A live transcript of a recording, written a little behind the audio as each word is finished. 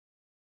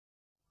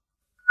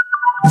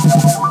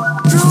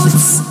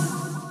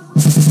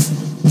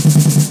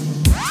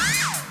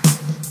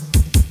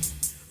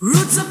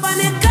on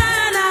the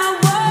corner,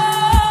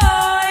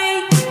 boy.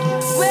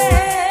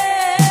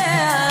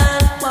 Well,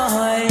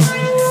 boy.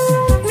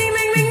 Ring,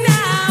 ring, ring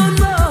down,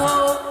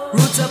 boy.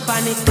 Roots up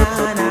on the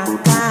corner,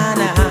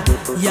 corner.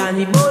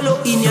 Yami Bolo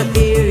in your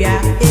area,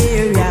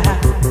 area.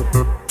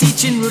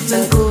 Teaching roots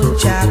and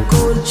culture,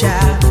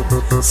 culture.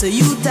 So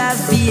youth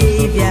have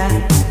behavior.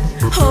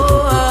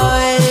 Oh,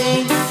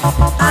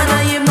 Anna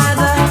your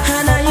mother,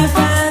 Anna your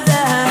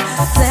father.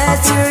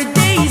 That your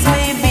days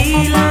may be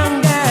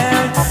longer.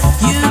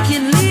 You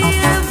can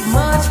live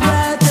much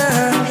better.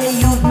 Hey,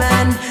 youth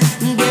man,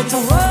 get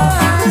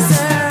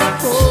wiser.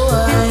 Oh,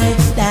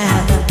 now,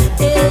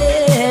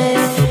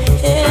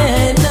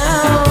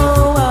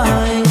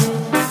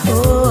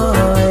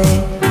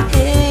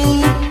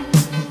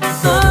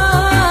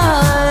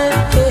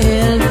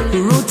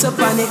 roots up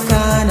on the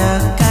corner,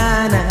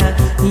 corner.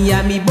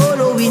 Yami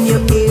Bolo in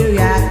your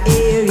area,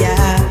 area.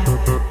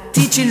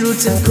 Teaching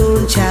roots and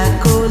culture,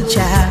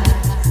 culture.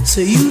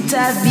 So youth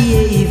have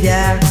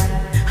behavior.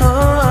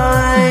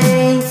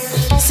 Oh,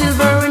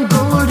 silver and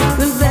gold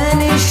will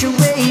vanish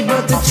away,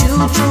 but the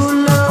true, true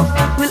love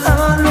will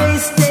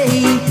always stay.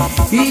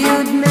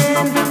 Youth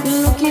man,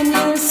 look in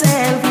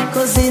yourself,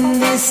 cause in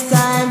this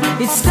time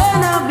it's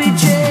gonna be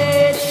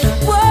changed.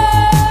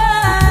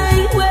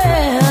 Why?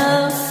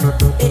 Well,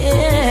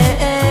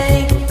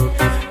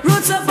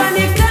 roots up on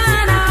the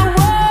corner,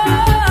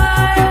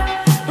 boy.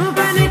 Up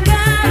on the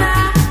corner,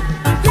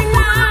 ring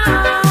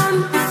on,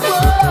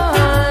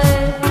 boy.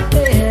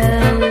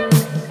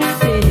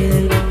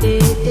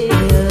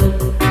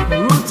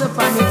 Roots up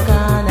on the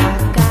corner,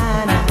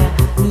 corner.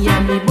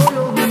 Yami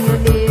Bolo in your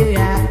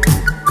area.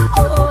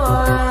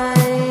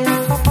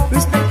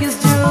 Respect is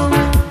due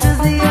to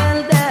the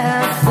elder,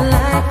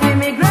 like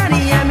me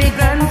granny and me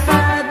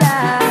grandfather.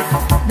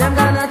 Them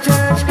gonna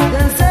church,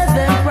 then say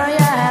them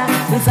prayer.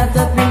 We sat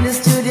up in the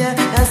studio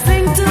and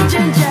sing to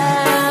Ginger.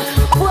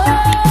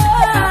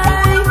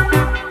 Why?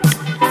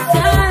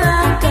 Kana,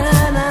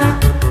 kana,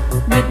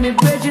 make me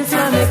bridges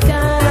from the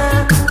kana.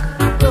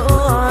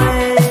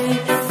 Boy,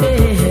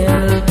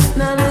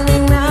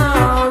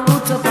 now,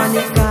 roots up on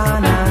the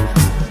kana.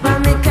 From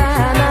the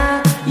kana,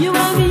 you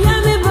want me,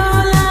 Yami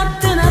Bolo,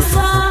 then I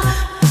saw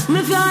me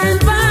foreign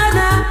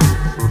father.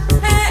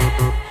 Hey,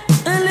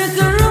 a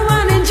little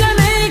woman in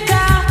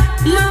Jamaica,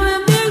 love a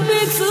big,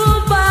 big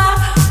super.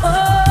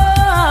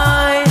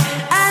 Oh,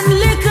 and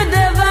little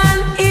Devon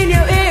in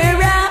your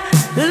area,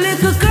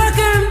 little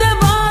cracker in the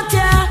boat,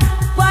 yeah.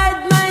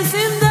 White mice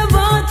in the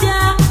boat,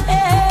 yeah.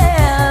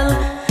 Hell,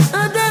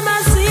 them a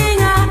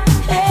singer,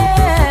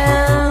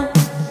 hell.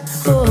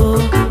 Oh,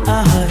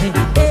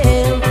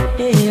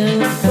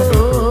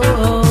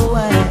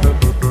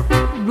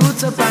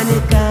 roots up on the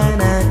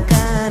corner,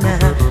 corner.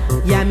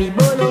 Yami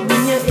Bolo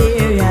in your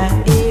area,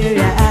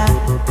 area.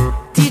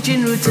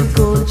 Teaching roots and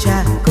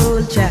culture,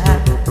 culture.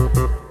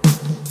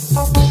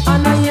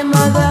 Honor your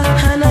mother,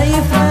 honor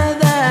your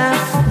father.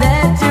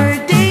 That your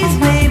days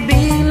may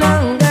be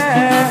longer.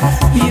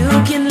 You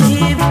can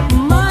live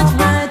much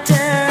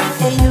better.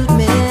 Hey, you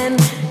man,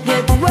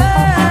 get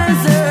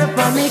wiser.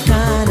 From the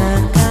corner,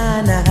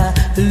 corner.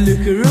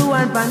 Look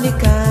around from the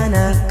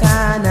corner,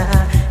 corner.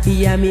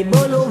 Yami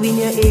Bolo in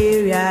your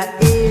area,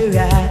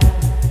 area.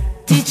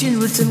 Teaching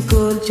roots and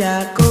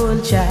culture,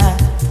 culture.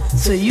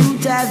 So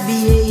youth have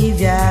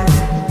behavior.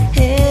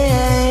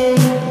 Hey,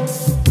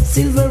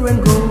 silver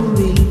and gold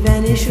will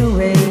vanish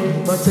away,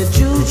 but the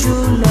true,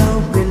 true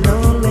love will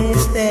always